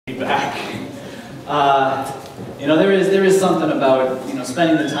Back. There is something about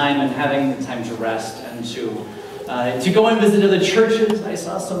spending the time and having the time to rest and to go and visit other churches. I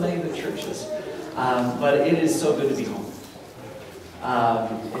saw so many of the churches, but it is so good to be home.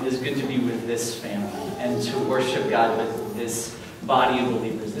 It is good to be with this family and to worship God with this body of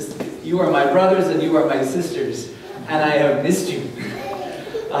believers. You are my brothers and you are my sisters, and I have missed you.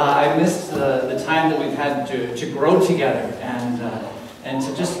 I missed the time that we've had to grow together and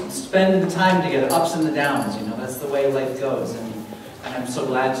to just spend the time together, ups and the downs. That's the way life goes. And I'm so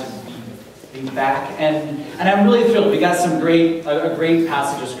glad to be back. And I'm really thrilled. We got a great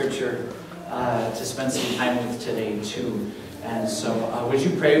passage of Scripture to spend some time with today, too. And so would you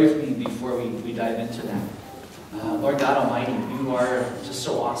pray with me before we dive into that? Lord God Almighty, you are just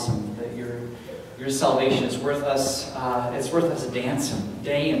so awesome that your salvation is worth us. It's worth us dancing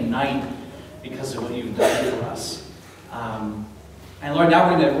day and night because of what you've done for us. And Lord,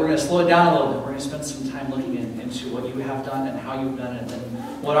 now we're going to slow it down a little bit. We're going to spend some time looking into what you have done and how you've done it and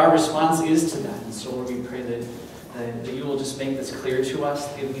what our response is to that. And so, Lord, we pray that you will just make this clear to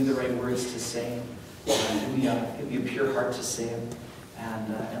us, give me the right words to say, give me a pure heart to say it.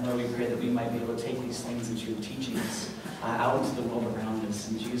 And Lord, we pray that we might be able to take these things that you're teaching us out into the world around us.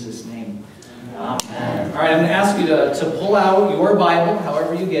 In Jesus' name. Amen. All right, I'm going to ask you to pull out your Bible,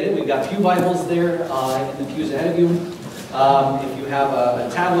 however you get it. We've got a few Bibles there in the pews ahead of you. If you have a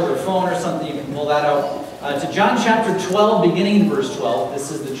tablet or phone or something, you can pull that out. To John chapter 12, beginning in verse 12.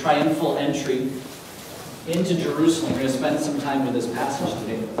 This is the triumphal entry into Jerusalem. We're going to spend some time with this passage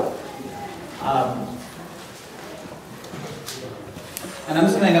today. And I'm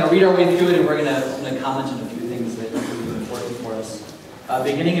just going to read our way through it, and we're going to comment on a few things that are really important for us.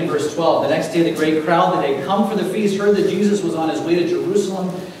 Beginning in verse 12. The next day, the great crowd that had come for the feast heard that Jesus was on his way to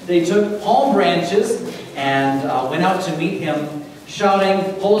Jerusalem. They took palm branches and went out to meet him,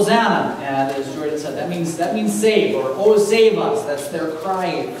 shouting, "Hosanna!" And as Jordan said, that means save, or "Oh, save us." That's their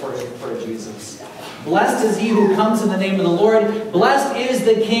cry for Jesus. "Blessed is he who comes in the name of the Lord. Blessed is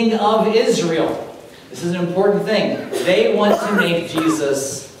the King of Israel." This is an important thing. They want to make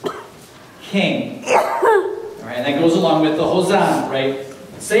Jesus king. All right, and that goes along with the Hosanna, right?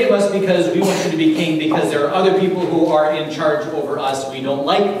 Save us because we want you to be king, because there are other people who are in charge over us. We don't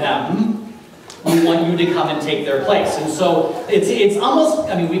like them. We want you to come and take their place. And so it's almost,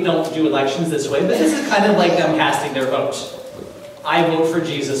 we don't do elections this way, but this is kind of like them casting their vote. I vote for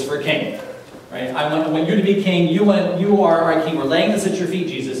Jesus for king. Right? I want you to be king. You are our king. We're laying this at your feet,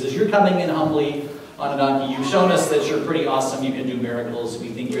 Jesus. As you're coming in humbly on a donkey, you've shown us that you're pretty awesome. You can do miracles. We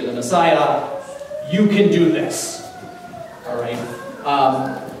think you're the Messiah. You can do this. All right?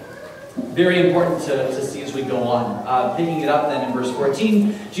 Very important to see as we go on. Picking it up then in verse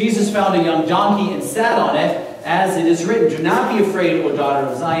 14, Jesus found a young donkey and sat on it, as it is written, "Do not be afraid, O daughter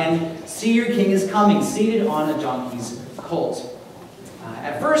of Zion. See, your king is coming, seated on a donkey's colt."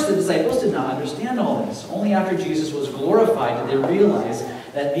 At first, the disciples did not understand all this. Only after Jesus was glorified did they realize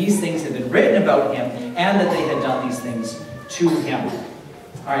that these things had been written about him and that they had done these things to him.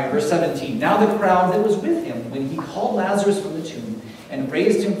 All right, verse 17. Now the crowd that was with him, when he called Lazarus from the tomb and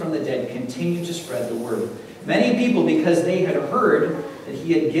raised him from the dead, continued to spread the word. Many people, because they had heard that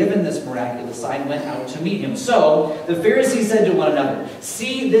he had given this miraculous sign, went out to meet him. So the Pharisees said to one another,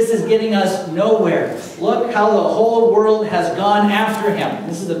 "See, this is getting us nowhere. Look how the whole world has gone after him."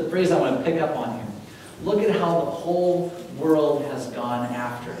 This is the phrase I want to pick up on here. Look at how the whole world has gone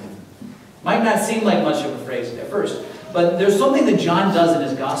after him. Might not seem like much of a phrase at first, but there's something that John does in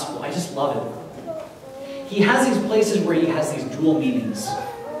his gospel. I just love it. He has these places where he has these dual meanings.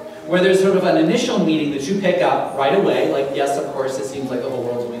 Where there's sort of an initial meaning that you pick up right away, like, yes, of course, it seems like the whole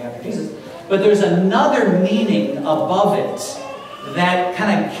world's going after Jesus. But there's another meaning above it that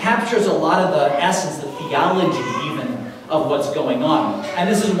kind of captures a lot of the essence, the theology even, of what's going on. And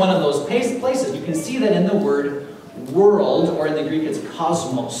this is one of those places. You can see that in the word world, or in the Greek it's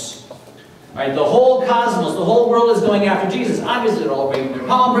cosmos. All right, the whole cosmos, the whole world is going after Jesus. Obviously, they're all waving their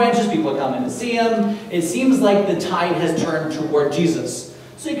palm branches. People are coming to see him. It seems like the tide has turned toward Jesus.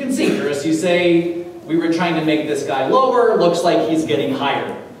 So you can see, Pharisees say, we were trying to make this guy lower. Looks like he's getting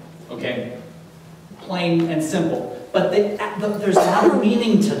higher. Okay? Plain and simple. But there's another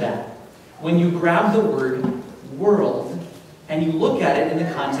meaning to that. When you grab the word world and you look at it in the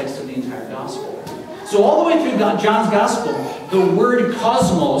context of the entire gospel. So all the way through John's gospel, the word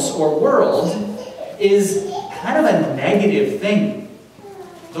cosmos, or world, is kind of a negative thing.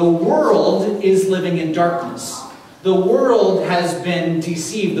 The world is living in darkness. The world has been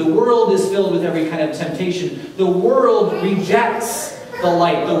deceived. The world is filled with every kind of temptation. The world rejects the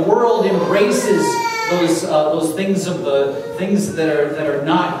light. The world embraces those things that are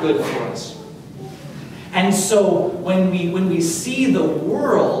not good for us. And so when we see the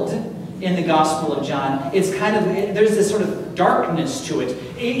world in the Gospel of John, it's kind of, there's this sort of darkness to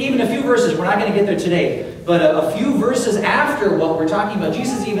it. Even a few verses, we're not going to get there today, but a few verses after what we're talking about,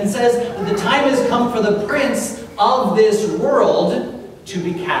 Jesus even says that the time has come for the prince of this world to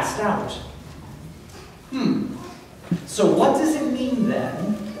be cast out. So what does it mean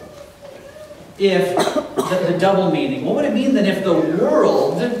then, if the double meaning? What would it mean then if the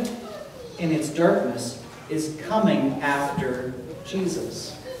world in its darkness is coming after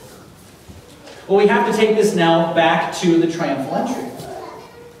Jesus? Well, we have to take this now back to the triumphal entry.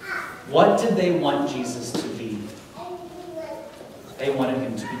 What did they want Jesus to be? They wanted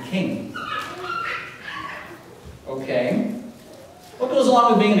him to be king. Okay. What goes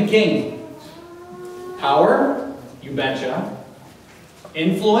along with being a king? Power, you betcha.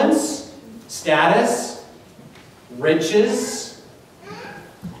 Influence, status, riches.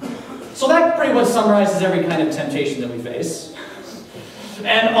 So that pretty much summarizes every kind of temptation that we face.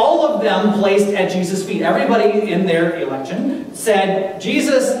 And all of them placed at Jesus' feet. Everybody in their election said,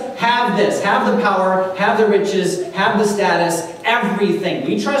 Jesus, have this. Have the power, have the riches, have the status, everything.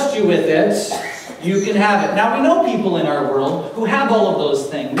 We trust you with it. You can have it. Now, we know people in our world who have all of those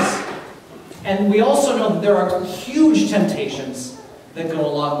things. And we also know that there are huge temptations that go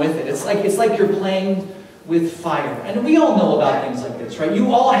along with it. It's like you're playing with fire. And we all know about things like this, right?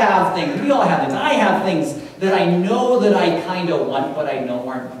 You all have things. We all have things. I have things that I know that I kind of want, but I know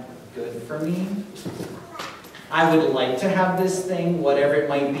aren't good for me. I would like to have this thing, whatever it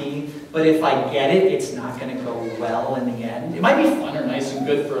might be, but if I get it, it's not going to go well in the end. It might be fun or nice and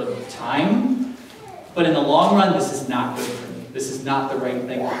good for a time, but in the long run, this is not good for me. This is not the right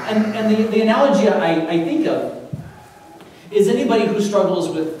thing. And the analogy I think of is anybody who struggles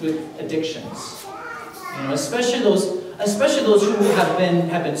with addictions. You know, especially those who have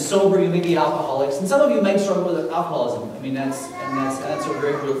been sober. You may be alcoholics, and some of you might struggle with alcoholism. I mean, that's a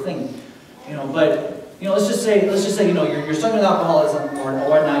very real thing. You know, but you know, let's just say you know you're struggling with alcoholism, or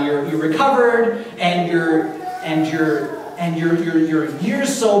now you're recovered, and you're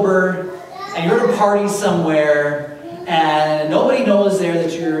years sober, and you're at a party somewhere, and nobody knows there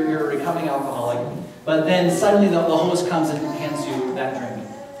that you're a recovering alcoholic. But then suddenly the host comes and hands you that drink,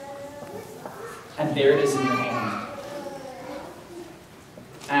 and there it is in your hand.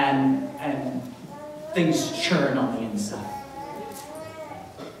 And things churn on the inside.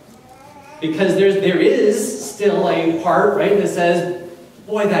 Because there is still a part, right, that says,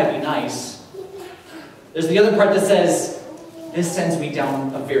 boy, that'd be nice. There's the other part that says, this sends me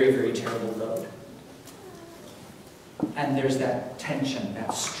down a very, very terrible road. And there's that tension,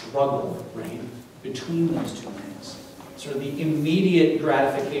 that struggle, right, between those two things. Sort of the immediate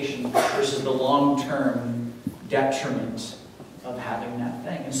gratification versus the long-term detriment of having that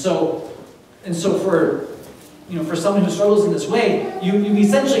thing. And so for someone who struggles in this way, you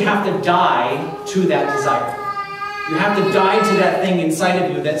essentially have to die to that desire. You have to die to that thing inside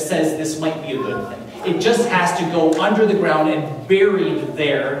of you that says this might be a good thing. It just has to go under the ground and buried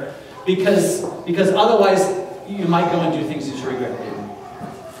there, because otherwise you might go and do things that you regret doing.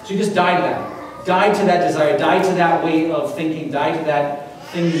 So you just die to that. Die to that desire. Die to that way of thinking. Die to that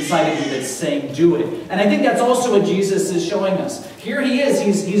thing inside of you that's saying, do it. And I think that's also what Jesus is showing us. Here he is.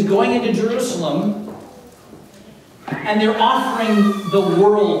 He's going into Jerusalem, and they're offering the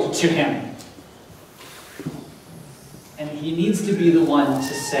world to him. And he needs to be the one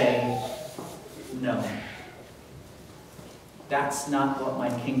to say, no. That's not what my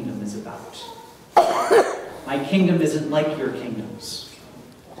kingdom is about. My kingdom isn't like your kingdoms.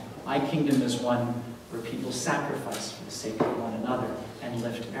 My kingdom is one where people sacrifice for the sake of one another and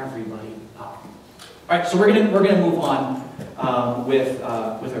lift everybody up. All right, so we're gonna move on with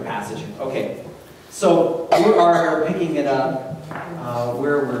our passage. Okay, so we are picking it up.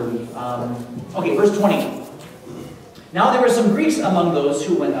 Where were we? Okay, verse 20. Now there were some Greeks among those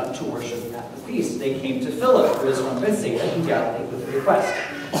who went up to worship at the feast. They came to Philip, who was from Bethsaida in Galilee, with a request.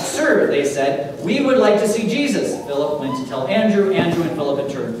 Sir, they said, we would like to see Jesus. Philip went to tell Andrew. Andrew and Philip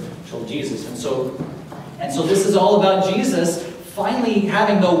in turn told Jesus. And so this is all about Jesus finally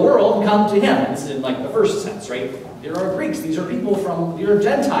having the world come to him. It's in like the first sense, right? There are Greeks. These are people these are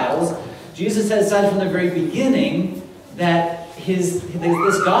Gentiles. Jesus has said from the very beginning that this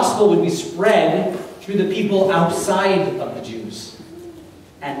gospel would be spread through the people outside of the Jews.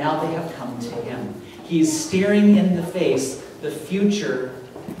 And now they have come to him. He's staring in the face the future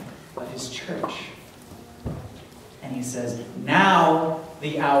of his church. And he says, now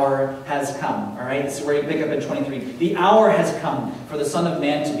the hour has come. All right, this is where you pick up at 23. The hour has come for the Son of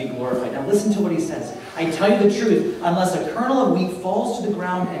Man to be glorified. Now listen to what he says. I tell you the truth, unless a kernel of wheat falls to the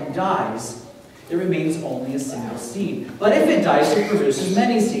ground and dies, it remains only a single seed. But if it dies, it produces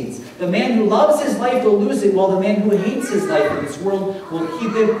many seeds. The man who loves his life will lose it, while the man who hates his life in this world will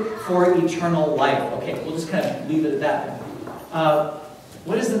keep it for eternal life. Okay, we'll just kind of leave it at that.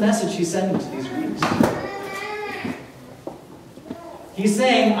 What is the message he's sending to these Greeks? He's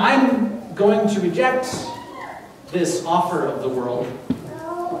saying, I'm going to reject this offer of the world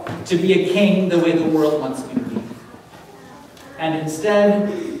to be a king the way the world wants me to be. And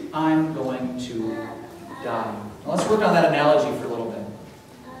instead, I'm going to die. Now let's work on that analogy for a little bit.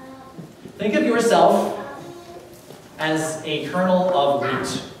 Think of yourself as a kernel of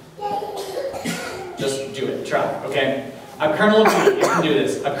wheat. Just do it. Try, okay? A kernel of wheat. You can do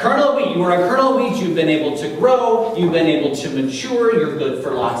this. A kernel of wheat. You are a kernel of wheat. You've been able to grow. You've been able to mature. You're good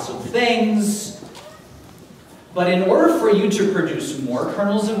for lots of things. But in order for you to produce more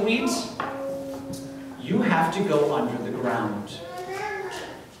kernels of wheat, you have to go under the ground.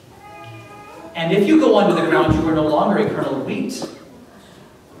 And if you go under the ground, you are no longer a kernel of wheat.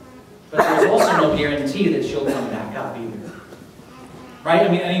 But there's also no guarantee that you'll come back up either. Right? I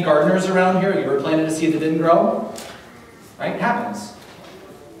mean, any gardeners around here? You ever planted a seed that didn't grow? Right? It happens.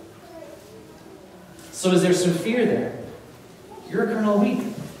 So is there some fear there? You're a kernel of wheat.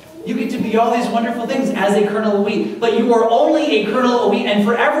 You get to be all these wonderful things as a kernel of wheat. But you are only a kernel of wheat and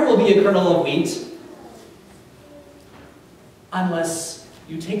forever will be a kernel of wheat unless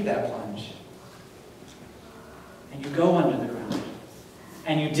you take that plunge. And you go under the ground.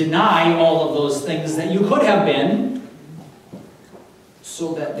 And you deny all of those things that you could have been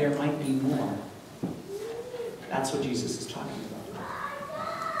so that there might be more. That's what Jesus is talking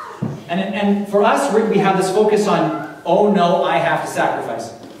about. And for us, we have this focus on, oh no, I have to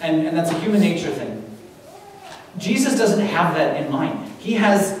sacrifice. And that's a human nature thing. Jesus doesn't have that in mind. He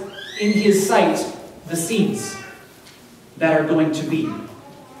has in his sight the seeds that are going to be.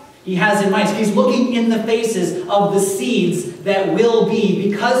 He has in mind, he's looking in the faces of the seeds that will be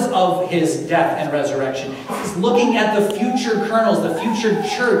because of his death and resurrection. He's looking at the future kernels, the future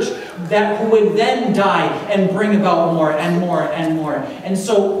church who would then die and bring about more and more and more. And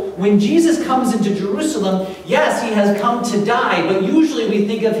so when Jesus comes into Jerusalem, yes, he has come to die, but usually we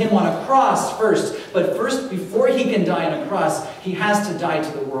think of him on a cross first. But first, before he can die on a cross, he has to die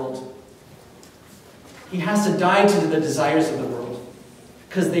to the world. He has to die to the desires of the world.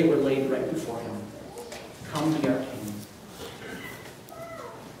 Because they were laid right before him. Come be our King.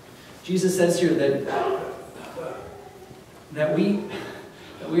 Jesus says here that we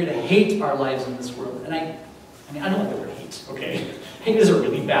are to hate our lives in this world. And I don't like the word hate, okay? Hate is a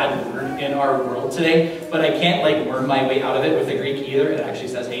really bad word in our world today, but I can't worm my way out of it with the Greek either. It actually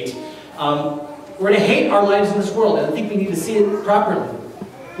says hate. We're to hate our lives in this world, and I think we need to see it properly.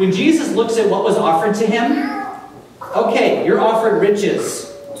 When Jesus looks at what was offered to him, okay, you're offered riches.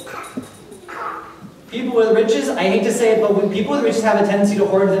 People with riches, I hate to say it, but when people with riches have a tendency to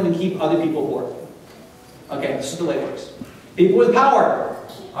hoard them and keep other people poor. Okay, this is the way it works. People with power,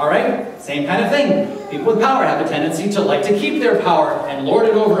 all right, same kind of thing. People with power have a tendency to like to keep their power and lord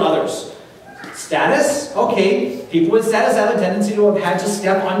it over others. Status, okay, people with status have a tendency to have had to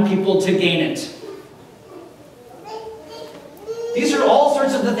step on people to gain it. These are all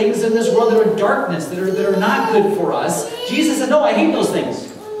sorts of the things in this world that are darkness, that are not good for us. Jesus said, no, I hate those things.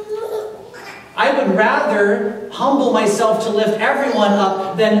 I would rather humble myself to lift everyone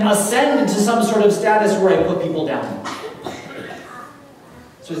up than ascend into some sort of status where I put people down.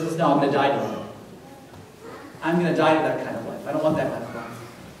 So he says, no, I'm going to die to that. I'm going to die to that kind of life. I don't want that kind of life.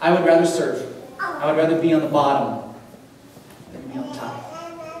 I would rather serve. I would rather be on the bottom than be on top.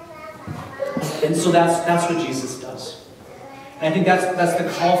 And so that's what Jesus does. And I think that's the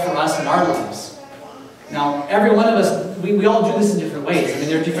call for us in our lives. Now, every one of us, we all do this in different ways. I mean,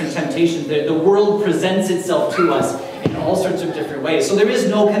 there are different temptations. The world presents itself to us in all sorts of different ways. So there is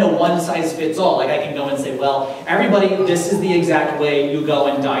no kind of one-size-fits-all. Like I can go and say, well, everybody, this is the exact way you go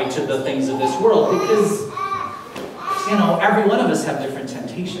and die to the things of this world. Because, every one of us have different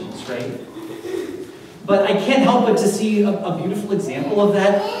temptations, right? But I can't help but to see a beautiful example of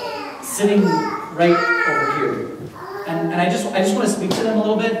that sitting right over here. And I just want to speak to them a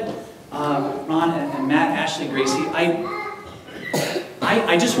little bit. Ron and Matt, Ashley, Gracie,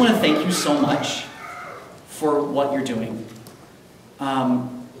 I just want to thank you so much for what you're doing.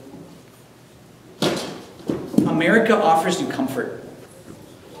 America offers you comfort.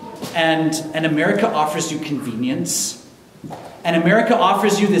 And America offers you convenience. And America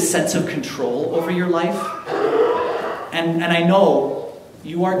offers you this sense of control over your life. And I know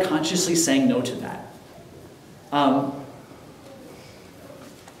you are consciously saying no to that.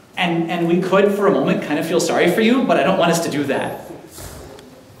 And we could, for a moment, kind of feel sorry for you, but I don't want us to do that.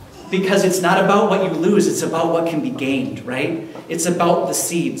 Because it's not about what you lose, it's about what can be gained, right? It's about the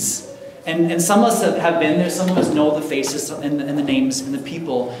seeds. And some of us have been there, some of us know the faces and the names and the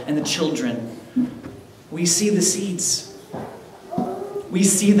people and the children. We see the seeds. We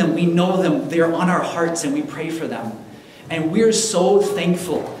see them, we know them, they're on our hearts, and we pray for them. And we're so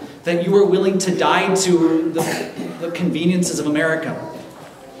thankful that you are willing to die to the conveniences of America,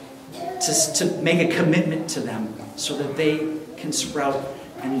 to make a commitment to them so that they can sprout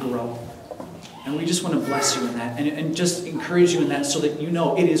and grow. And we just want to bless you in that and just encourage you in that so that you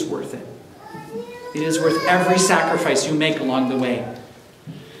know it is worth it. It is worth every sacrifice you make along the way.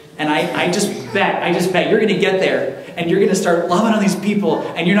 And I just bet you're going to get there and you're going to start loving on these people,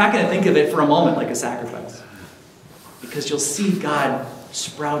 and you're not going to think of it for a moment like a sacrifice. Because you'll see God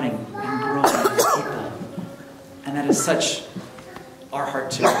sprouting and growing in his people. And that is such our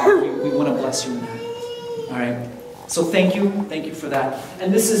heart too. We want to bless you in that. All right. So thank you for that.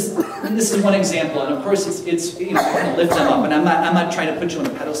 And this is one example. And of course, it's we're going to lift them up. And I'm not trying to put you on a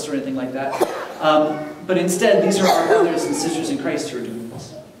pedestal or anything like that. But instead, these are our brothers and sisters in Christ who are doing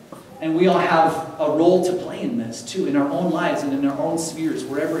this. And we all have a role to play in this too, in our own lives and in our own spheres,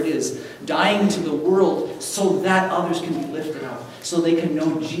 wherever it is, dying to the world so that others can be lifted up, so they can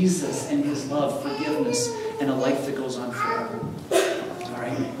know Jesus and his love, forgiveness, and a life that goes on forever. All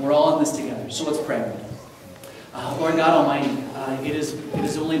right, we're all in this together. So let's pray. Lord God Almighty, it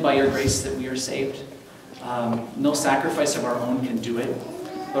is only by your grace that we are saved. No sacrifice of our own can do it,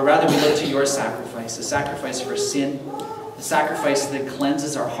 but rather we look to your sacrifice, a sacrifice for sin, a sacrifice that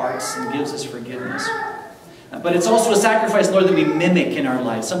cleanses our hearts and gives us forgiveness. But it's also a sacrifice, Lord, that we mimic in our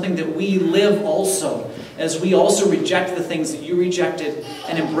lives, something that we live also, as we also reject the things that you rejected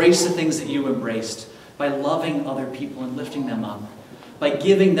and embrace the things that you embraced, by loving other people and lifting them up, by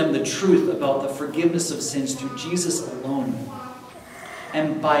giving them the truth about the forgiveness of sins through Jesus alone,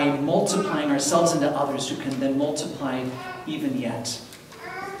 and by multiplying ourselves into others who can then multiply even yet.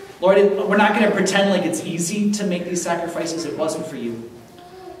 Lord, we're not going to pretend like it's easy to make these sacrifices. It wasn't for you.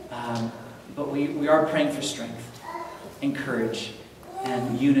 But we are praying for strength and courage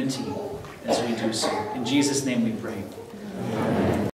and unity as we do so. In Jesus' name we pray. Amen.